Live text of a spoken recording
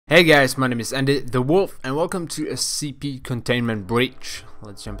Hey guys, my name is Andy the Wolf and welcome to SCP Containment Breach.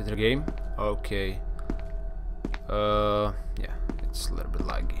 Let's jump into the game. Okay. Yeah, it's a little bit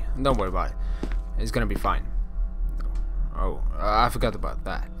laggy. Don't worry about it. It's gonna be fine. Oh, I forgot about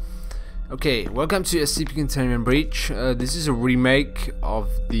that. Okay, welcome to SCP Containment Breach. This is a remake of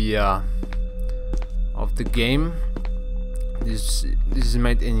the game. This is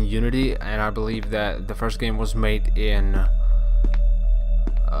made in Unity, and I believe that the first game was made in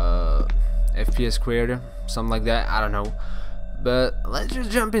FPS creator, something like that. I don't know, but let's just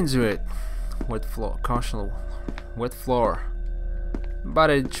jump into it. Wet floor, caution, wet floor. But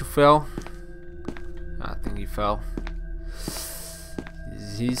did you fell? I think he fell.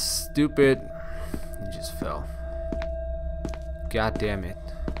 He's stupid. He just fell. God damn it.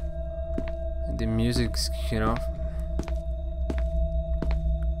 And the music's kicking off.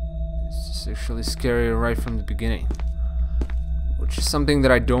 It's just actually scary right from the beginning, which is something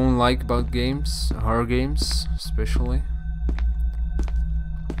that I don't like about games, horror games especially.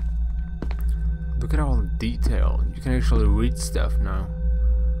 Look at all the detail. You can actually read stuff now.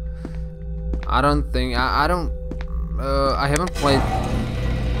 I don't think I haven't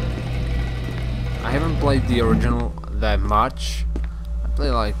played the original that much. I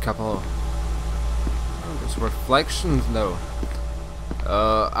played like a couple of there's reflections though.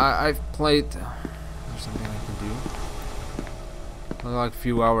 I've played. There's something I can do. Like a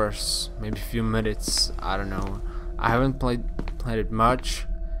few hours, maybe a few minutes. I don't know. I haven't played it much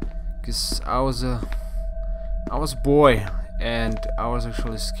because I was a boy and I was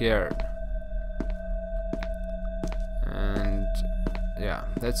actually scared. And yeah,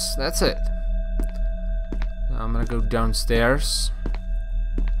 that's it. I'm gonna go downstairs.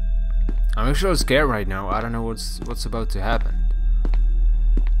 I'm actually scared right now. I don't know what's about to happen.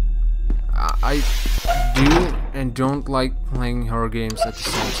 I do and don't like playing horror games at the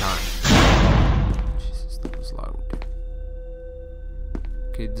same time. Jesus, that was loud.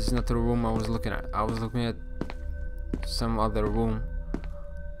 Okay, this is not the room I was looking at. I was looking at some other room.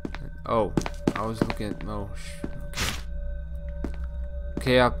 Oh, I was looking at okay.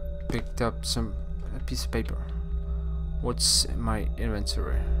 Okay, I picked up a piece of paper. What's in my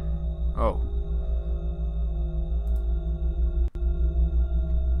inventory? Oh.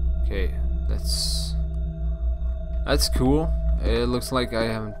 Okay, that's cool. It looks like I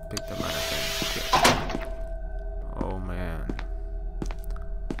haven't picked up anything. Okay. Oh man,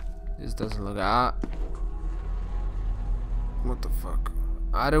 this doesn't look what the fuck?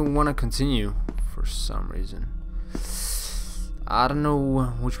 I don't want to continue for some reason. I don't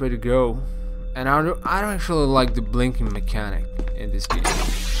know which way to go, and I don't actually like the blinking mechanic in this game.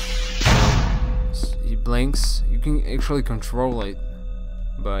 He blinks. You can actually control it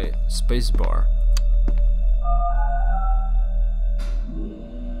by spacebar.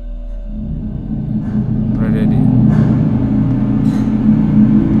 Ready?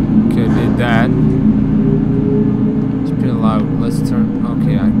 Okay, did that. It's pretty loud. Let's turn.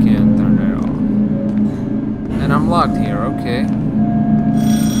 Okay, I can't turn it off. And I'm locked here. Okay.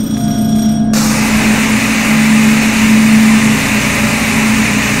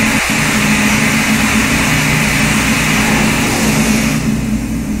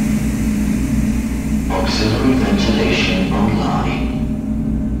 Auxiliary ventilation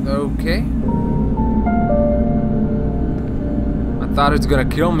online. Okay. I thought it's gonna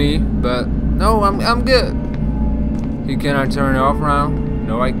kill me, but no, I'm good. Can I turn it off now?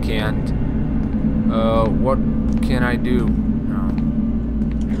 No, I can't. What can I do? No.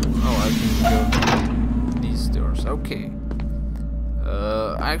 Oh, I can go through these doors. Okay.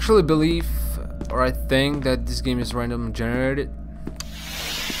 I actually believe, or I think that this game is randomly generated.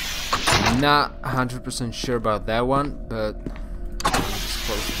 Not 100% sure about that one, but just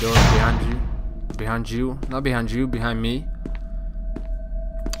close the door behind you, behind me.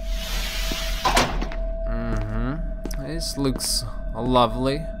 This looks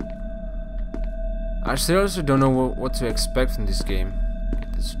lovely. I seriously don't know what to expect from this game.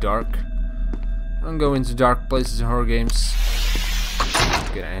 It's dark. I don't go into dark places in horror games.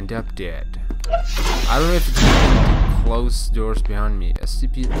 I'm gonna end up dead. I don't know if it's going to close doors behind me.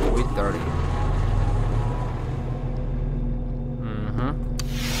 SCP-330.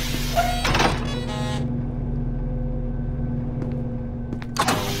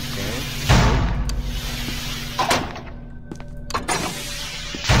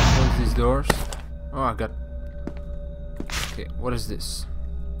 Doors. Oh, I got. Okay, what is this?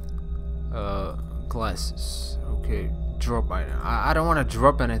 Glasses. Okay, drop item. I don't want to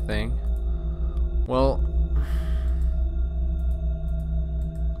drop anything. Well.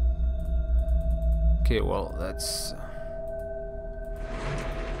 Okay, well, that's.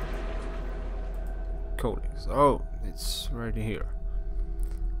 codex. Oh, it's right here.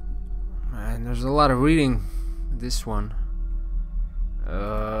 Man, there's a lot of reading. This one.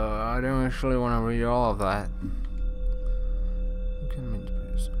 I don't actually want to read all of that. You can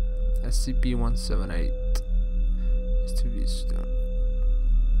produce SCP-178 is to be stored.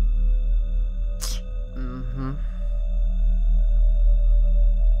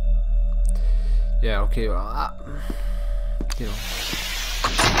 Yeah, okay, well, you know,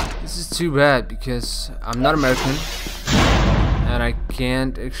 this is too bad because I'm not American and I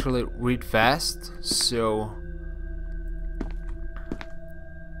can't actually read fast, so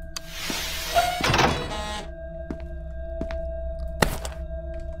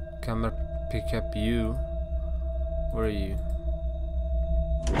I'm gonna pick up you. Where are you?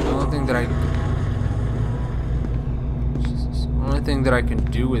 The only thing that I can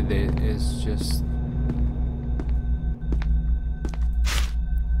do with it is just.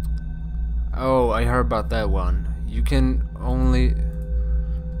 Oh, I heard about that one. You can only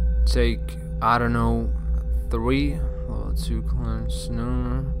take, I don't know, 3 level 2 clones.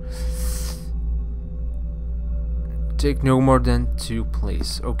 No. Take no more than 2,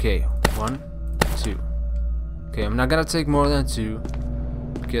 please. Okay, 1, 2. Okay, I'm not gonna take more than 2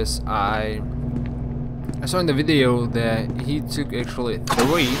 because I saw in the video that he took actually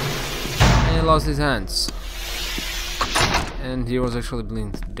 3 and he lost his hands and he was actually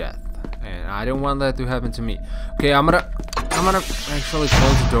bleeding to death, and I don't want that to happen to me. Okay, I'm gonna actually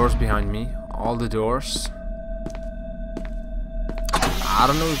close the doors behind me, all the doors. I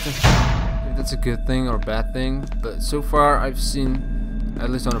don't know if that's a good thing or a bad thing, but so far I've seen, at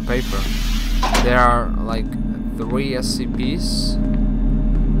least on the paper, there are like 3 SCPs.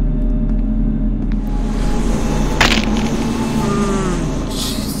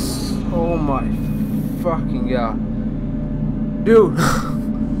 Oh my fucking god. Dude.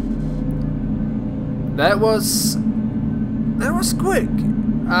 That was quick.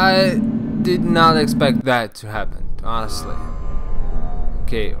 I did not expect that to happen, honestly.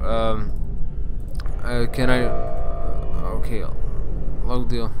 Okay, can I okay, log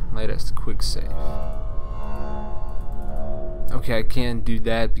the latest quick save. Okay, I can't do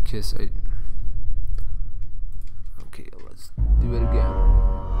that because I. Okay, let's do it again.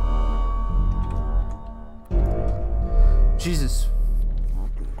 Jesus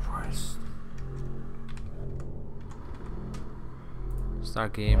fucking Christ.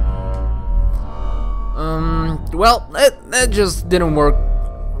 Start game. Well, that just didn't work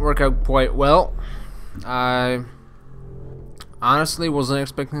out quite well. I honestly wasn't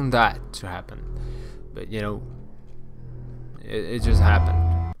expecting that to happen, but you know, it just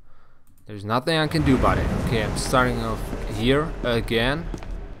happened. There's nothing I can do about it. Okay, I'm starting off here again.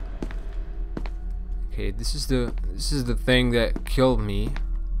 Okay, this is the thing that killed me,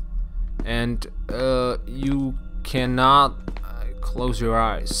 and you cannot close your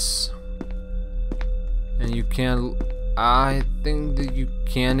eyes, and you can't. I think that you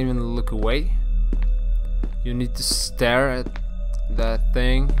can't even look away. You need to stare at that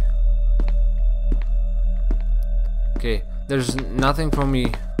thing. Okay, there's nothing for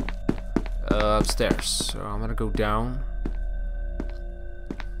me upstairs, so I'm gonna go down.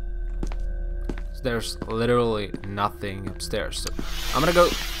 There's literally nothing upstairs, so I'm gonna go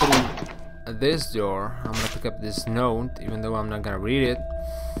through this door. I'm gonna pick up this note, even though I'm not gonna read it.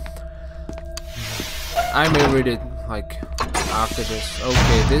 I may read it like after this.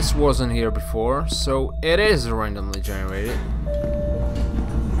 Okay, this wasn't here before, so it is randomly generated.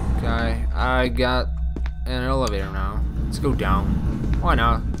 Okay, I got an elevator now. Let's go down. Why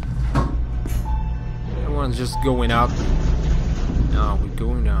not? Everyone's just going up. No, we're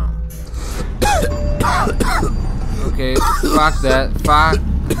going down. Okay, fuck that. Fuck.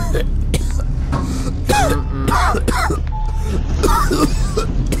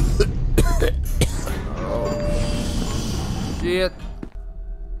 Oh shit.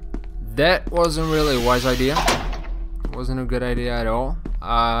 That wasn't really a wise idea. Wasn't a good idea at all.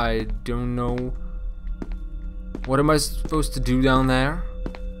 I don't know. What am I supposed to do down there?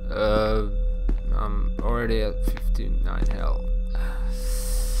 I'm already at 59 health.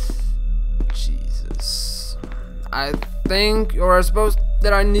 Jesus. I think you're supposed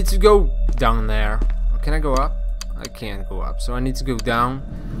that I need to go down there. Can I go up? I can't go up, so I need to go down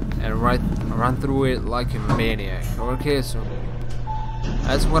and run through it like a maniac. Okay, so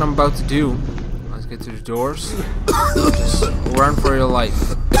that's what I'm about to do. Let's get to the doors. Just run for your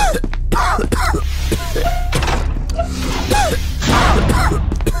life.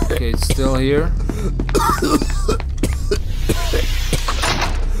 Okay, it's still here.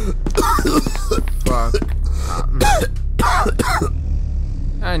 Fuck.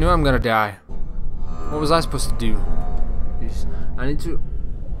 I knew I'm gonna die. What was I supposed to do? Jeez. I need to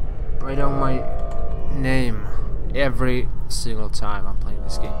write down my name every single time I'm playing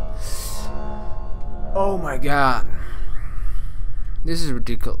this game. Oh my god. This is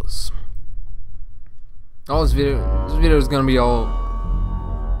ridiculous. This video is gonna be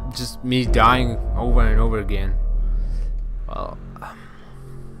all just me dying over and over again. Well,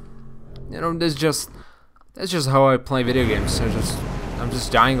 you know, that's just how I play video games. I'm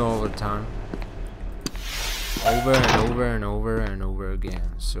just dying all the time, over and over and over and over again.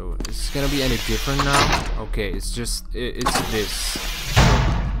 So is it gonna be any different now? Okay, it's this.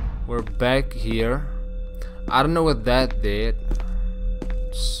 We're back here. I don't know what that did,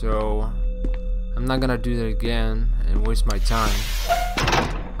 so I'm not gonna do that again and waste my time.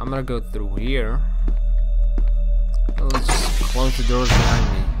 I'm gonna go through here. Let's just close the doors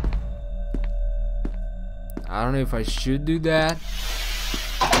behind me. I don't know if I should do that.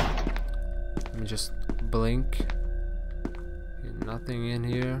 Let me just blink. Okay, nothing in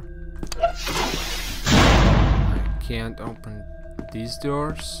here. I can't open these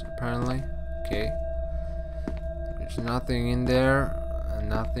doors, apparently. Okay. There's nothing in there, and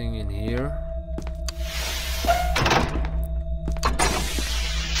nothing in here.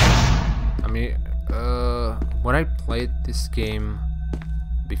 I mean, when I played this game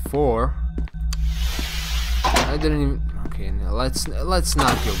before, I didn't even. Okay, now let's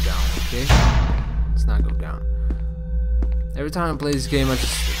not go down. Okay, let's not go down. Every time I play this game, I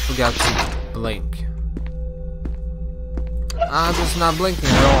just forgot to blink. I'm just not blinking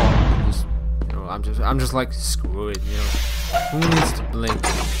at all. I'm just like, screw it, you know. Who needs to blink?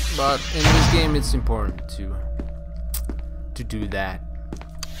 But in this game, it's important to do that.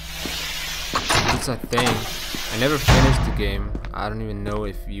 It's a thing. I never finished the game. I don't even know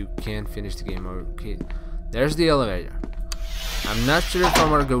if you can finish the game. Okay, there's the elevator. I'm not sure if I'm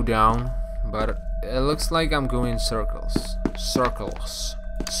gonna go down, but it looks like I'm going in circles. Circles.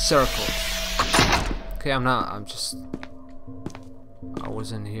 Okay, I'm not. I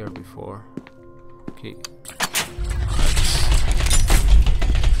wasn't here before. Okay.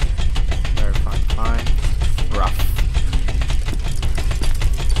 Very fine. Rough.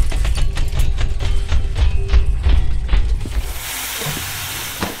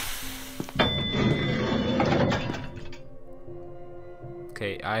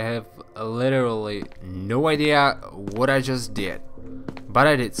 Okay, I have literally no idea what I just did, but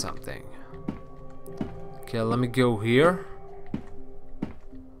I did something. Okay, let me go here.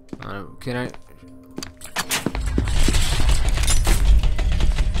 Can I?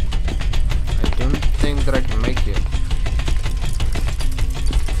 I don't think that I can make it.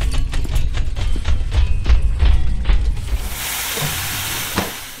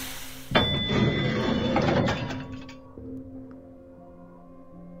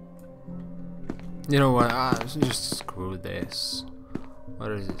 You know what? Just screw this.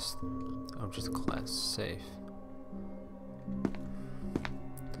 What is this? Object class safe.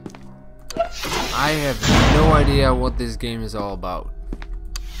 I have no idea what this game is all about.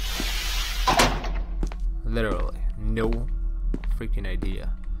 Literally, no freaking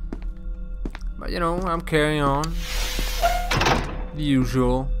idea. But you know, I'm carrying on. The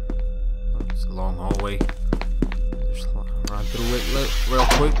usual. It's a long hallway. Just run through it real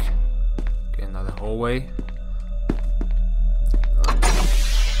quick. Okay, another hallway.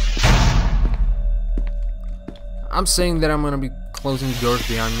 I'm saying that I'm gonna be closing doors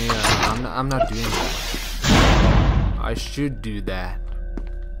behind me. I'm not doing that. I should do that.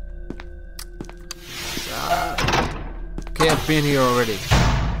 Okay, I've been here already.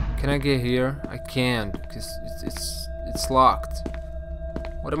 Can I get here? I can't because it's locked.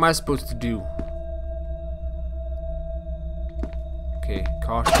 What am I supposed to do? Okay,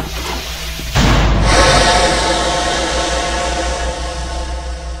 caution.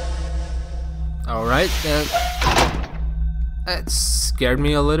 All right, that scared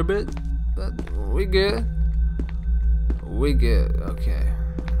me a little bit, but we good. We good. Okay.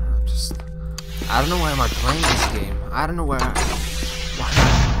 I don't know why am I playing this game. I don't know why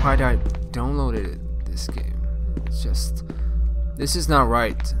did I download this game. It's just, this is not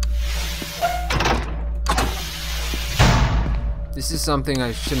right. This is something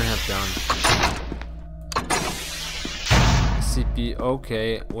I shouldn't have done. SCP.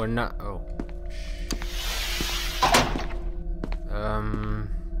 Okay, we're not. Oh.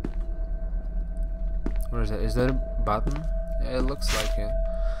 What is that? Is that a button? Yeah, it looks like it.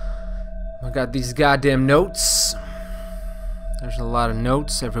 I got these goddamn notes. There's a lot of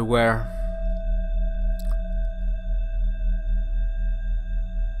notes everywhere.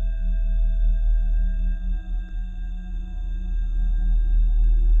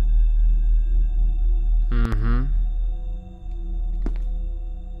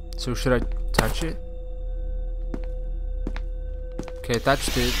 So should I touch it? Okay,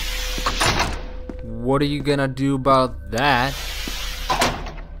 touched it. What are you gonna do about that?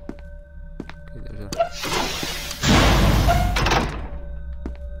 Okay, there's a...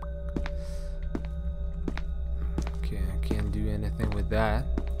 Okay, I can't do anything with that.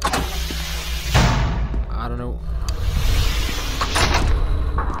 I don't know.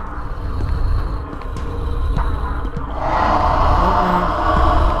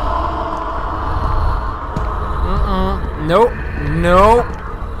 Nope. No.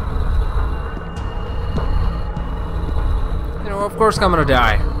 You know, of course I'm gonna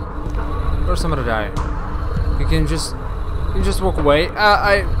die. Of course I'm gonna die. You can just walk away.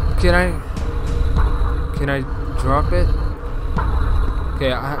 Can I drop it?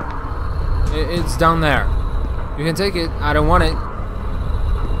 Okay, it's down there. You can take it. I don't want it.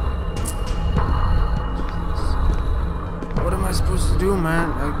 What am I supposed to do,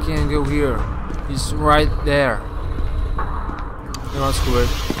 man? I can't go here. He's right there. You know, screw it.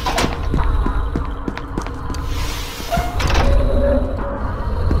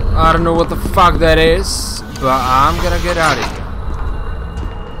 I don't know what the fuck that is, but I'm gonna get out of here.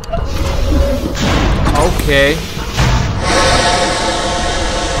 Okay.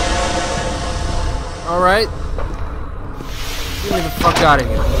 Alright. Get me the fuck out of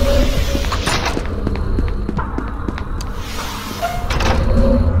here.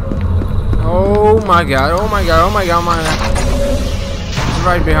 Oh my god, oh my god, oh my god, oh my god. He's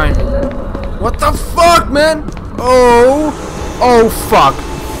right behind me. What the fuck, man? Oh. Oh fuck.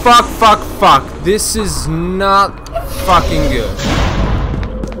 Fuck, fuck, fuck. This is not fucking good.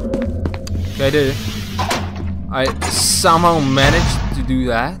 Okay, I did it. I somehow managed to do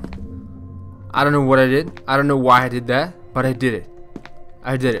that. I don't know what I did. I don't know why I did that, but I did it.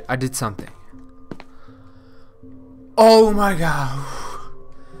 I did it. I did something. Oh my god.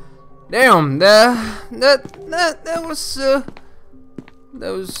 Damn, that was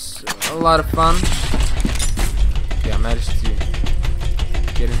a lot of fun. Okay, I managed to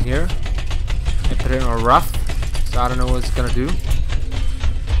get in here and put it on rough, so I don't know what it's gonna do.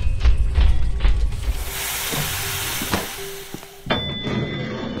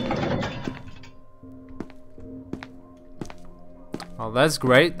 Well, that's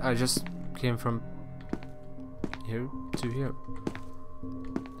great. I just came from here to here.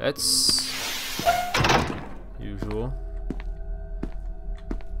 That's usual.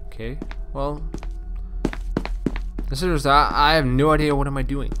 Okay, well, seriously, I have no idea what am I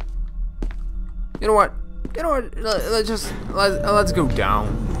doing. You know what? You know what? Let's go down.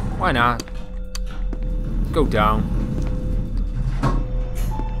 Why not? Go down.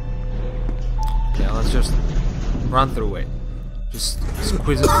 Yeah, let's just run through it. Just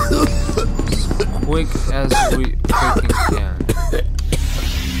squeeze it as quick as we freaking can. Okay.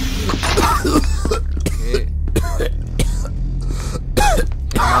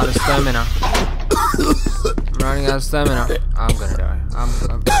 I'm out of stamina. I'm running out of stamina. I'm gonna die.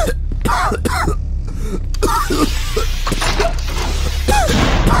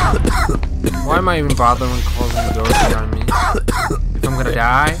 Why am I even bothering closing the door behind me? If I'm gonna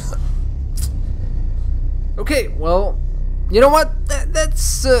die? Okay, well, you know what?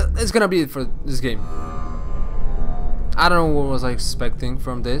 That's gonna be it for this game. I don't know what was I expecting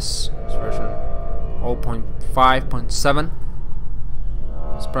from this version. 0.5.7.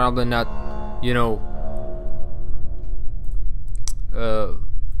 It's probably not, you know,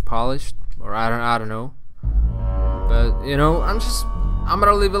 polished, or I don't know. But you know, I'm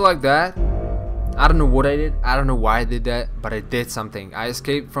gonna leave it like that. I don't know what I did. I don't know why I did that, but I did something. I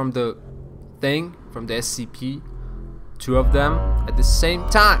escaped from the thing, from the SCP. 2 of them at the same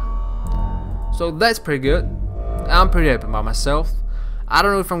time. So that's pretty good. I'm pretty happy about myself. I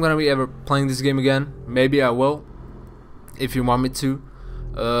don't know if I'm gonna be ever playing this game again. Maybe I will, if you want me to.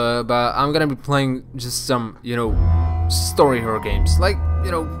 But I'm gonna be playing just some, you know, story horror games, like, you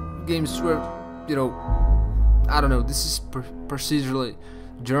know, games where, you know, I don't know, this is procedurally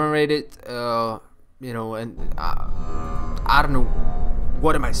generated, you know, and I don't know,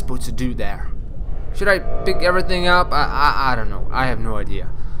 what am I supposed to do there? Should I pick everything up? I don't know, I have no idea.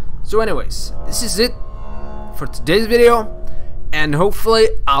 So anyways, this is it for today's video, and hopefully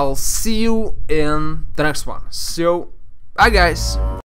I'll see you in the next one. So bye guys.